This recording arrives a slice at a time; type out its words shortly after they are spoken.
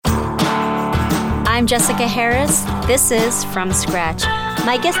I'm Jessica Harris. This is From Scratch.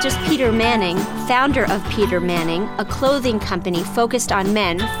 My guest is Peter Manning, founder of Peter Manning, a clothing company focused on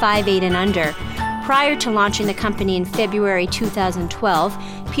men 5'8" and under. Prior to launching the company in February 2012,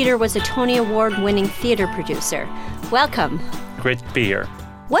 Peter was a Tony Award-winning theater producer. Welcome. Great to be here.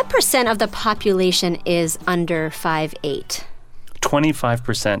 What percent of the population is under 5'8"?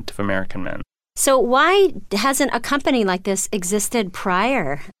 25% of American men. So why hasn't a company like this existed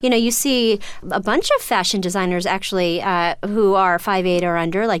prior? You know, you see a bunch of fashion designers actually who are 5'8" or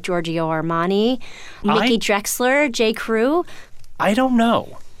under, like Giorgio Armani, Mickey Drexler, J. Crew. I don't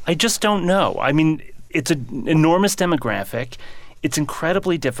know. I just don't know. I mean, it's an enormous demographic. It's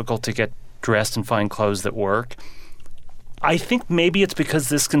incredibly difficult to get dressed and find clothes that work. I think maybe it's because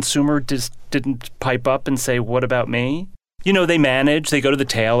this consumer just didn't pipe up and say, what about me? You know, they manage, they go to the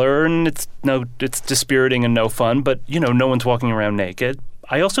tailor, and it's dispiriting and no fun, but, you know, no one's walking around naked.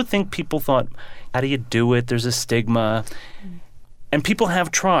 I also think people thought, how do you do it? There's a stigma. And people have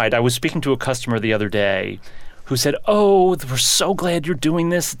tried. I was speaking to a customer the other day who said, oh, we're so glad you're doing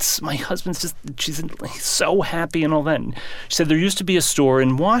this. It's my husband's he's so happy and all that. And she said, there used to be a store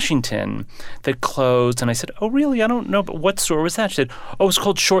in Washington that closed. And I said, oh, really? I don't know. But what store was that? She said, oh, it was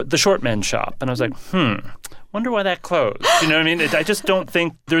called the Short Men's Shop. And I was like, wonder why that closed. You know what I mean? I just don't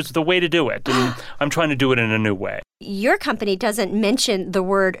think there's the way to do it. And I'm trying to do it in a new way. Your company doesn't mention the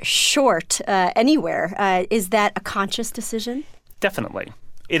word short anywhere. Is that a conscious decision? Definitely.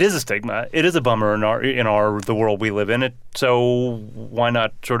 It is a stigma. It is a bummer in the world we live in. So why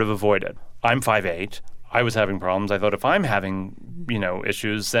not sort of avoid it? I'm 5'8". I was having problems. I thought if I'm having,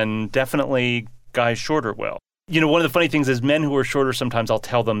 issues, then definitely guys shorter will. You know, one of the funny things is men who are shorter, sometimes I'll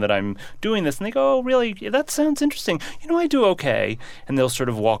tell them that I'm doing this, and they go, oh, really? Yeah, that sounds interesting. I do okay. And they'll sort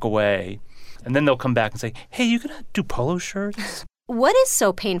of walk away. And then they'll come back and say, hey, you going to do polo shirts? What is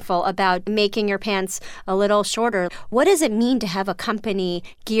so painful about making your pants a little shorter? What does it mean to have a company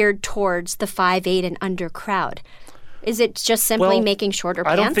geared towards the 5'8" and under crowd? Is it just simply making shorter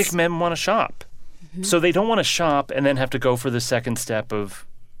pants? I don't think men want to shop. Mm-hmm. So they don't want to shop and then have to go for the second step of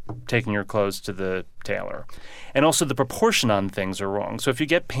taking your clothes to the tailor. And also the proportion on things are wrong. So if you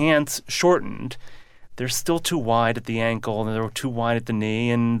get pants shortened, they're still too wide at the ankle and they're too wide at the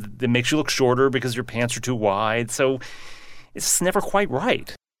knee, and it makes you look shorter because your pants are too wide. So it's never quite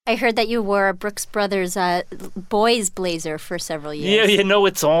right. I heard that you wore a Brooks Brothers boys blazer for several years. Yeah,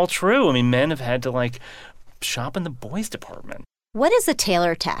 it's all true. I mean, men have had to shop in the boys department. What is the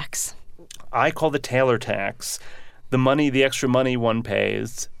tailor tax? I call the tailor tax the extra money one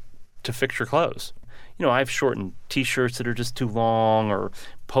pays to fix your clothes. I've shortened T-shirts that are just too long, or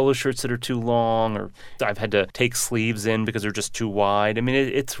polo shirts that are too long, or I've had to take sleeves in because they're just too wide. I mean,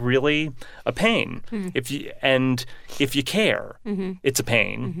 it's really a pain. Mm-hmm. If you care, mm-hmm. it's a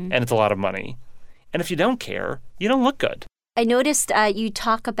pain, and it's a lot of money. And if you don't care, you don't look good. I noticed you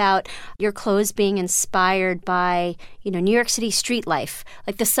talk about your clothes being inspired by, New York City street life,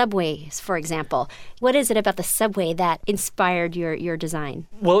 like the subways, for example. What is it about the subway that inspired your design?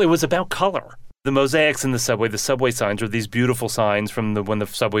 Well, it was about color. The mosaics in the subway signs are these beautiful signs from when the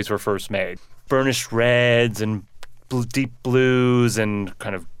subways were first made. Burnished reds and deep blues and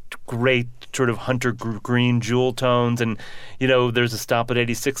kind of great sort of hunter green jewel tones. And, there's a stop at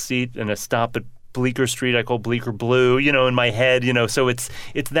 86th Street and a stop at Bleecker Street I call Bleecker Blue, in my head, so it's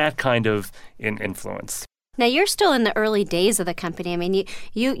that kind of influence. Now, you're still in the early days of the company. I mean,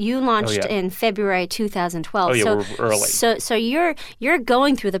 you launched in February 2012. Oh, yeah, we're early. So you're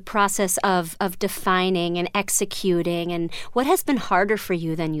going through the process of defining and executing. And what has been harder for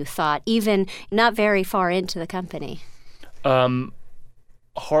you than you thought, even not very far into the company?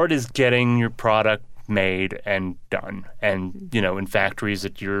 Hard is getting your product made and done. And, in factories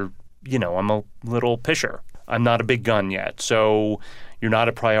that I'm a little pisher. I'm not a big gun yet. So you're not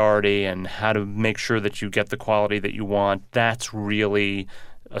a priority, and how to make sure that you get the quality that you want, that's really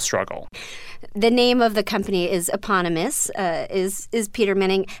a struggle. The name of the company is eponymous, is Peter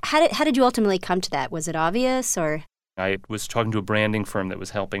Manning. How did you ultimately come to that? Was it obvious, or? I was talking to a branding firm that was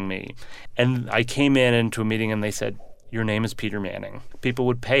helping me, and I came into a meeting and they said, your name is Peter Manning. People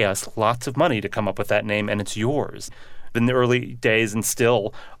would pay us lots of money to come up with that name, and it's yours. In the early days, and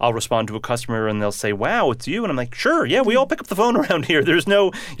still, I'll respond to a customer and they'll say, wow, it's you. And I'm like, sure, yeah, we all pick up the phone around here. There's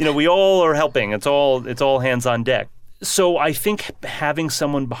no, we all are helping. It's all hands on deck. So I think having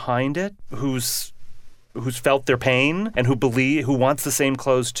someone behind it who's felt their pain and who wants the same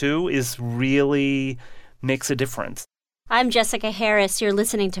clothes too is really makes a difference. I'm Jessica Harris. You're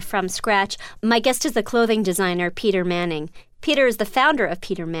listening to From Scratch. My guest is the clothing designer, Peter Manning. Peter is the founder of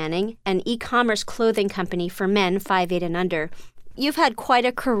Peter Manning, an e-commerce clothing company for men 5'8" and under. You've had quite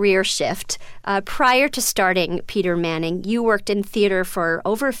a career shift. Prior to starting Peter Manning, you worked in theater for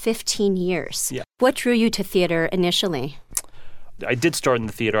over 15 years. Yeah. What drew you to theater initially? I did start in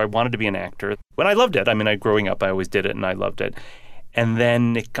the theater. I wanted to be an actor. But I loved it. I mean, growing up, I always did it, and I loved it. And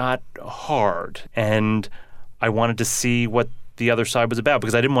then it got hard, and I wanted to see what the other side was about,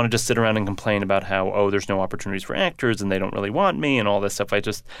 because I didn't want to just sit around and complain about how, there's no opportunities for actors, and they don't really want me, and all this stuff. I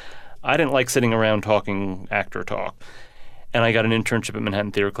didn't like sitting around talking actor talk. And I got an internship at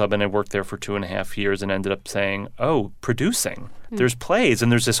Manhattan Theater Club, and I worked there for 2.5 years and ended up saying, producing. There's plays,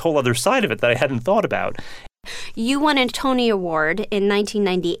 and there's this whole other side of it that I hadn't thought about. You won a Tony Award in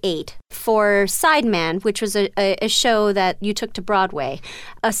 1998 for Sideman, which was a show that you took to Broadway.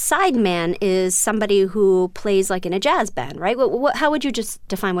 A sideman is somebody who plays like in a jazz band, right? How would you just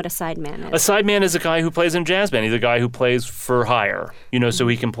define what a sideman is? A sideman is a guy who plays in a jazz band. He's a guy who plays for hire, so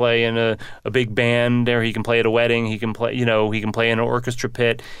he can play in a big band, or he can play at a wedding. He can play, he can play in an orchestra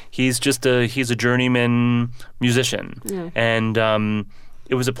pit. He's a journeyman musician. Yeah. And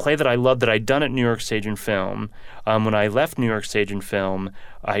it was a play that I loved that I'd done at New York Stage and Film. When I left New York Stage and Film,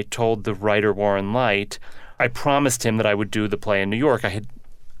 I told the writer, Warren Leight, I promised him that I would do the play in New York. I had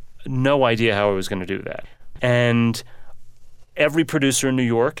no idea how I was going to do that. And every producer in New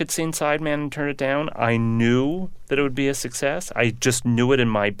York had seen Sideman and turned it down. I knew that it would be a success. I just knew it in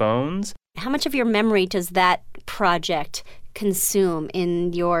my bones. How much of your memory does that project consume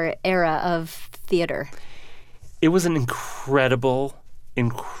in your era of theater? It was an incredible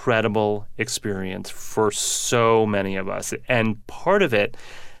experience for so many of us. And part of it,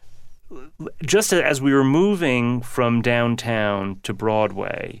 just as we were moving from downtown to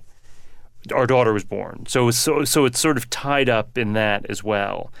Broadway, our daughter was born. So it's sort of tied up in that as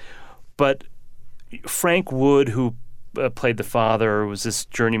well. But Frank Wood, who played the father, was this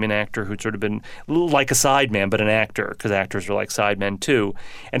journeyman actor who'd sort of been like a sideman, but an actor, because actors are like sidemen too.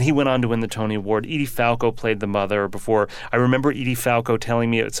 And he went on to win the Tony Award. Edie Falco played the mother before. I remember Edie Falco telling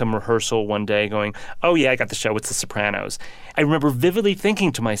me at some rehearsal one day going, "Oh yeah, I got the show. It's The Sopranos." I remember vividly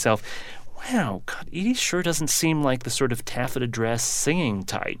thinking to myself, wow, God, Edie sure doesn't seem like the sort of taffeta dress singing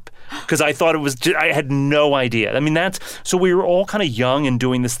type. Because I thought it was, I had no idea. I mean, so we were all kind of young and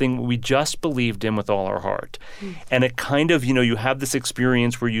doing this thing we just believed in with all our heart. And it kind of, you have this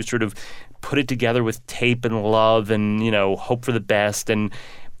experience where you sort of put it together with tape and love and, hope for the best. And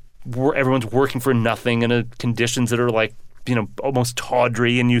everyone's working for nothing in conditions that are like, almost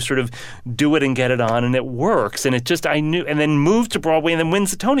tawdry, and you sort of do it and get it on, and it works. And I knew, and then moved to Broadway and then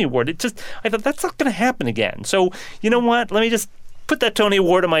wins the Tony Award. I thought, that's not going to happen again. So, you know what? Let me just put that Tony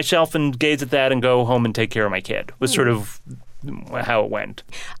Award on my shelf and gaze at that and go home and take care of my kid, was sort of how it went.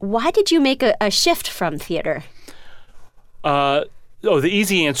 Why did you make a shift from theater? The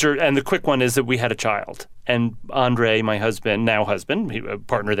easy answer and the quick one is that we had a child. And Andre, my husband,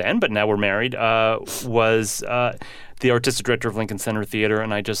 partner then, but now we're married, was the artistic director of Lincoln Center Theater.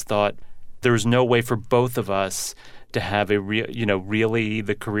 And I just thought there was no way for both of us to have really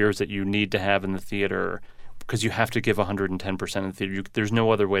the careers that you need to have in the theater, because you have to give 110% in the theater. There's no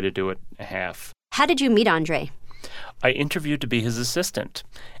other way to do it half. How did you meet Andre? I interviewed to be his assistant,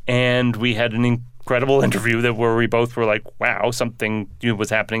 and we had an incredible interview where we both were like, wow, something was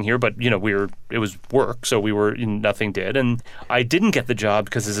happening here, but it was work, so nothing did. And I didn't get the job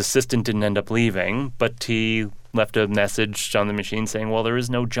because his assistant didn't end up leaving, but he left a message on the machine saying, well, there is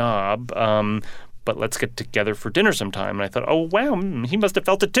no job, but let's get together for dinner sometime. And I thought, oh, wow, he must have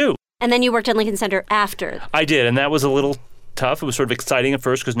felt it too. And then you worked at Lincoln Center after. I did, and that was a little tough. It was sort of exciting at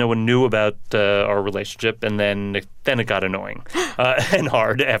first because no one knew about our relationship, and then it got annoying and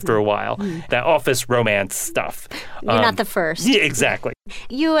hard after a while. That office romance stuff. You're not the first. Yeah, exactly.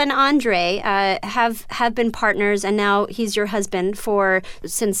 You and Andre have been partners, and now he's your husband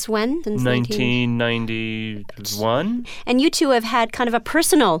since when? Since 1991. And you two have had kind of a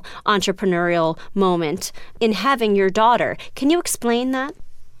personal entrepreneurial moment in having your daughter. Can you explain that?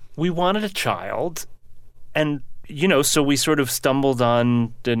 We wanted a child, and so we sort of stumbled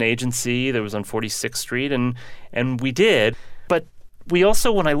on an agency that was on 46th Street, and we did. But we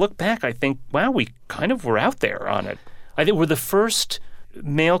also, when I look back, I think, wow, we kind of were out there on it. I think we're the first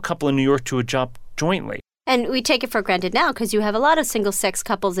male couple in New York to adopt jointly. And we take it for granted now because you have a lot of single-sex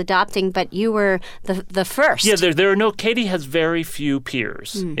couples adopting, but you were the first. Yeah, there are no. Katie has very few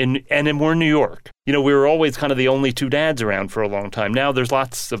peers, and we're in New York. We were always kind of the only two dads around for a long time. Now there's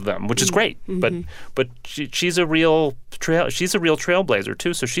lots of them, which is great. But she's a real trailblazer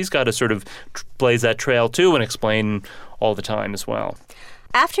too. So she's got to sort of blaze that trail too and explain all the time as well.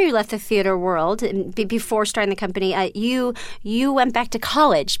 After you left the theater world, before starting the company, you went back to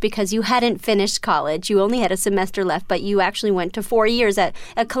college because you hadn't finished college. You only had a semester left, but you actually went to 4 years at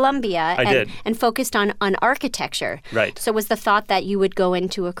Columbia and focused on architecture. Right. So was the thought that you would go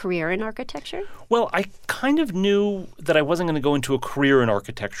into a career in architecture? Well, I kind of knew that I wasn't going to go into a career in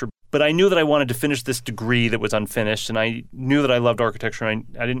architecture, but I knew that I wanted to finish this degree that was unfinished, and I knew that I loved architecture, and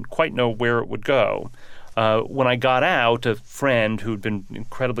I didn't quite know where it would go. When I got out, a friend who'd been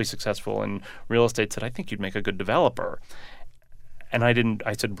incredibly successful in real estate said, I think you'd make a good developer. And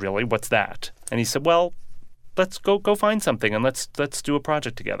I said, really? What's that? And he said, well, let's go find something and let's do a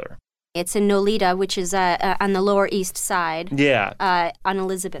project together. It's in Nolita, which is on the Lower East Side. Yeah. On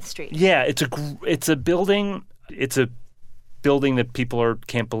Elizabeth Street. Yeah, it's a building. It's a building that people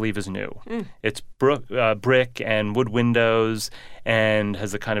can't believe is new. It's brick and wood windows and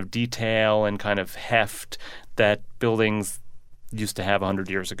has the kind of detail and kind of heft that buildings used to have 100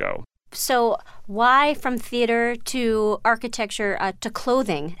 years ago. So why from theater to architecture to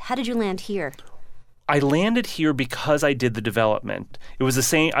clothing? How did you land here? I landed here because I did the development. It was the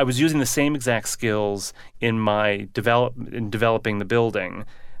same. I was using the same exact skills in developing the building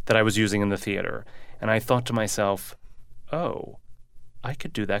that I was using in the theater. And I thought to myself, oh, I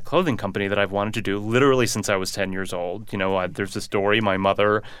could do that clothing company that I've wanted to do literally since I was 10 years old. You know, there's a story. My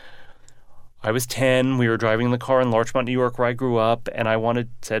mother, I was 10. We were driving in the car in Larchmont, New York, where I grew up. And I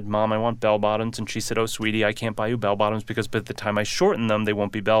said, Mom, I want bell-bottoms. And she said, oh, sweetie, I can't buy you bell-bottoms because by the time I shorten them, they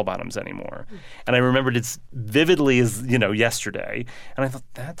won't be bell-bottoms anymore. And I remembered it vividly as, yesterday. And I thought,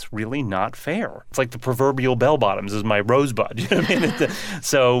 that's really not fair. It's like the proverbial bell-bottoms is my rosebud. You know what I mean?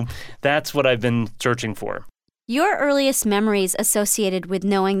 So that's what I've been searching for. Your earliest memories associated with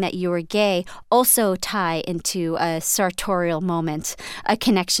knowing that you were gay also tie into a sartorial moment, a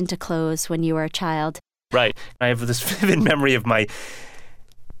connection to clothes when you were a child. Right. I have this vivid memory of my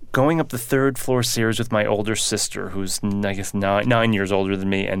going up the third floor stairs with my older sister, who's, I guess, 9 years older than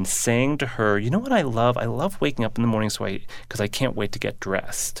me, and saying to her, you know what I love? I love waking up in the morning because I can't wait to get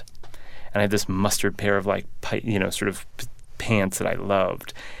dressed. And I had this mustard pair of, sort of pants that I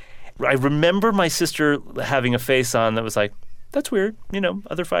loved. I remember my sister having a face on that was like, that's weird.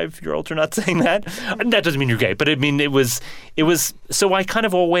 Other 5-year-olds are not saying that. And that doesn't mean you're gay. But I mean, it was, so I kind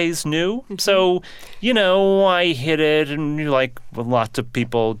of always knew. Mm-hmm. So, I hit it and lots of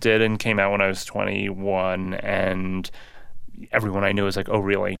people did and came out when I was 21. And everyone I knew was like, oh,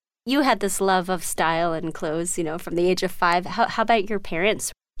 really? You had this love of style and clothes, from the age of 5. How about your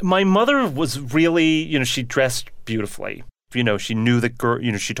parents? My mother was really, she dressed beautifully. She knew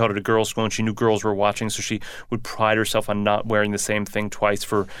that she taught at a girls' school and she knew girls were watching, so she would pride herself on not wearing the same thing twice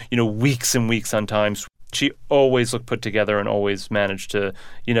for, weeks and weeks on time. She always looked put together and always managed to,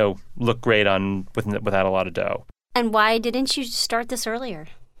 look great without a lot of dough. And why didn't you start this earlier?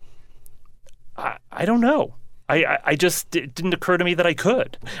 I don't know. I just, it didn't occur to me that I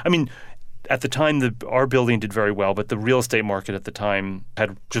could. I mean, at the time, our building did very well, but the real estate market at the time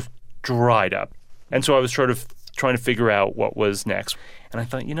had just dried up. And so I was sort of trying to figure out what was next. And I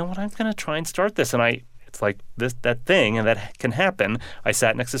thought, you know what, I'm going to try and start this. And it's like that thing, and that can happen. I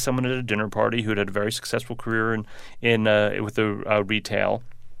sat next to someone at a dinner party who had a very successful career with retail.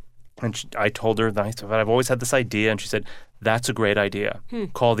 And I told her that I've always had this idea. And she said, that's a great idea.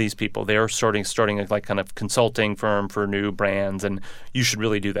 Call these people. They're starting a kind of consulting firm for new brands. And you should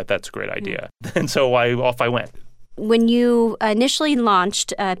really do that. That's a great idea. And so off I went. When you initially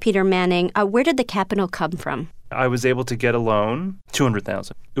launched Peter Manning, where did the capital come from? I was able to get a loan,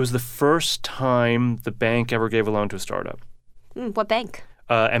 $200,000. It was the first time the bank ever gave a loan to a startup. What bank?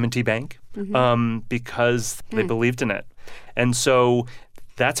 M&T Bank, because they believed in it. And so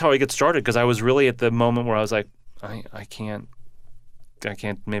that's how I got started, because I was really at the moment where I was like, I can't,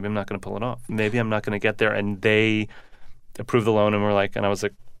 maybe I'm not going to pull it off. Maybe I'm not going to get there. And they approved the loan and I was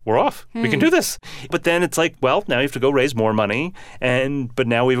like, we're off. We can do this. But then it's like, well, now you have to go raise more money. But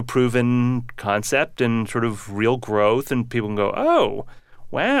now we have a proven concept and sort of real growth. And people can go, oh,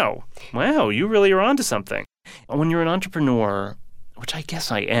 wow, you really are onto something. And when you're an entrepreneur, which I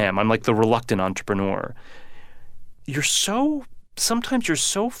guess I am, I'm like the reluctant entrepreneur, sometimes you're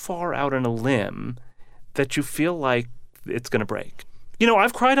so far out on a limb that you feel like it's going to break.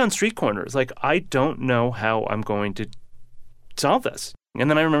 I've cried on street corners. Like, I don't know how I'm going to solve this. And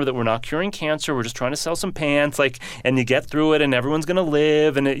then I remember that we're not curing cancer. We're just trying to sell some pants, and you get through it, and everyone's going to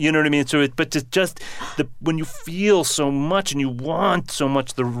live, and you know what I mean. So, when you feel so much and you want so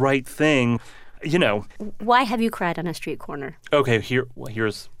much the right thing, Why have you cried on a street corner? Okay, here's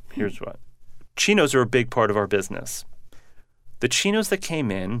what. Chinos are a big part of our business. The chinos that came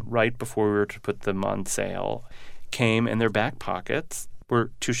in right before we were to put them on sale came in their back pockets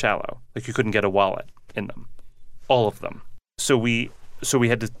were too shallow. Like you couldn't get a wallet in them. All of them. So we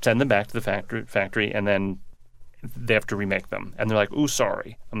had to send them back to the factory, and then they have to remake them. And they're like, "Ooh,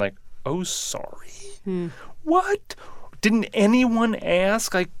 sorry." I'm like, "Oh, sorry? What? Didn't anyone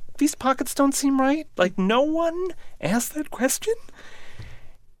ask? Like, these pockets don't seem right? Like, no one asked that question?"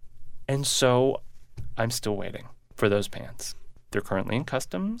 And so I'm still waiting for those pants. They're currently in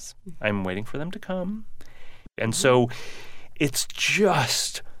customs. I'm waiting for them to come. And so it's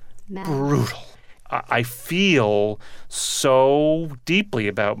just brutal. I feel so deeply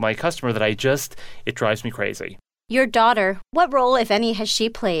about my customer that it drives me crazy. Your daughter, what role, if any, has she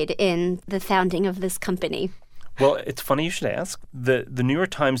played in the founding of this company? Well, it's funny you should ask. The New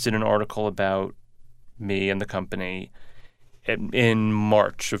York Times did an article about me and the company in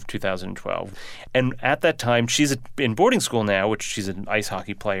March of 2012. And at that time, she's in boarding school now, which she's an ice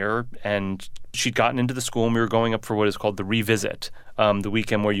hockey player, and she'd gotten into the school, and we were going up for what is called the revisit, the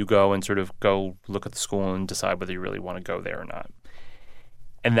weekend where you go and sort of go look at the school and decide whether you really want to go there or not.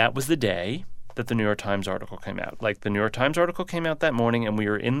 And that was the day that the New York Times article came out. Like, the New York Times article came out that morning, and we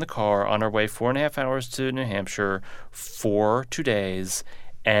were in the car on our way 4.5 hours to New Hampshire for 2 days,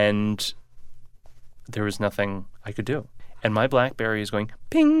 and there was nothing I could do. And my BlackBerry is going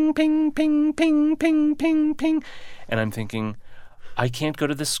ping, ping, ping, ping, ping, ping, ping. And I'm thinking, I can't go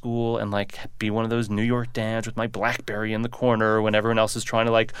to this school and, like, be one of those New York dads with my BlackBerry in the corner when everyone else is trying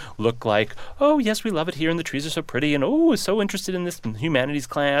to, like, look like, "Oh, yes, we love it here and the trees are so pretty," and, "Oh, so interested in this humanities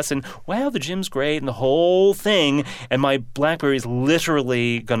class," and, "Wow, the gym's great," and the whole thing. And my BlackBerry is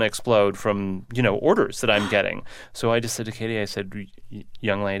literally going to explode from, orders that I'm getting. So I just said to Katie, I said,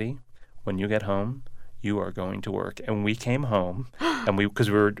 "Young lady, when you get home, you are going to work." And we came home, and because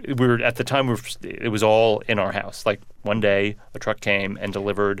we were at the time, it was all in our house. Like, one day, a truck came and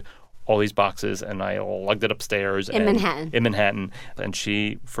delivered all these boxes, and I lugged it upstairs. In Manhattan. And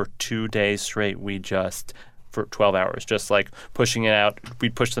she, for 2 days straight, for 12 hours, just like pushing it out.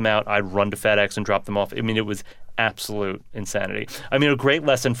 We'd push them out. I'd run to FedEx and drop them off. I mean, it was absolute insanity. I mean, a great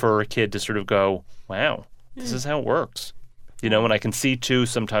lesson for a kid to sort of go, wow, this is how it works. And I can see, too,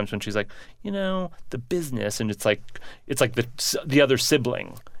 sometimes when she's like, the business, and it's like the other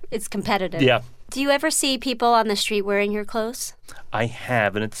sibling. It's competitive. Yeah. Do you ever see people on the street wearing your clothes? I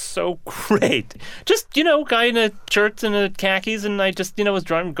have, and it's so great. Just, guy in a shirt and a khakis, and I just, was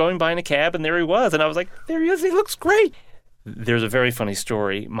going by in a cab, and there he was. And I was like, there he is, he looks great. There's a very funny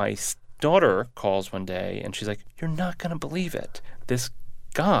story. My daughter calls one day, and she's like, "You're not going to believe it. This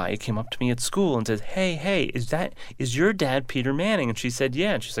guy came up to me at school and said, hey, is your dad Peter Manning?" And she said,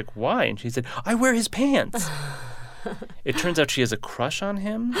 "Yeah." And she's like, "Why?" And she said, "I wear his pants." It turns out she has a crush on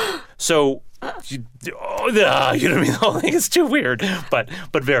him. So, you know what I mean? The whole thing is too weird, but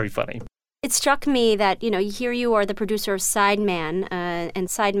very funny. It struck me that, here you are the producer of Sideman, and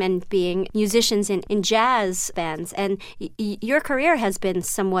Sidemen being musicians in jazz bands. And your career has been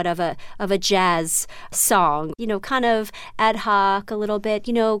somewhat of a jazz song, kind of ad hoc a little bit,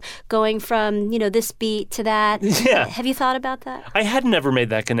 going from, this beat to that. Yeah. Have you thought about that? I had never made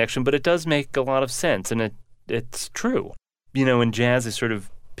that connection, but it does make a lot of sense, and it's true. In jazz, they sort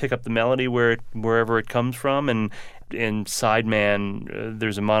of pick up the melody wherever it comes from, and in Sideman,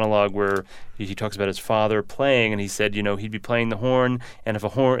 there's a monologue where he talks about his father playing, and he said, he'd be playing the horn, and if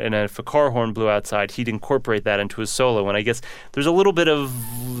a car horn blew outside, he'd incorporate that into his solo. And I guess there's a little bit of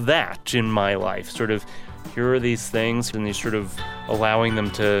that in my life, sort of, here are these things, and you're sort of allowing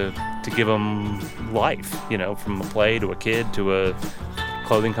them to give them life, from a play to a kid to a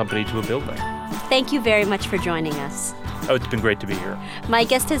clothing company to a building. Thank you very much for joining us. Oh, it's been great to be here. My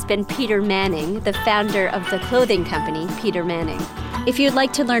guest has been Peter Manning, the founder of the clothing company, Peter Manning. If you'd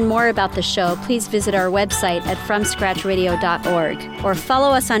like to learn more about the show, please visit our website at FromScratchRadio.org or follow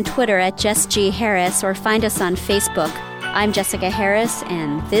us on Twitter at Jess G. Harris or find us on Facebook. I'm Jessica Harris,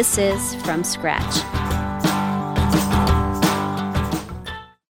 and this is From Scratch.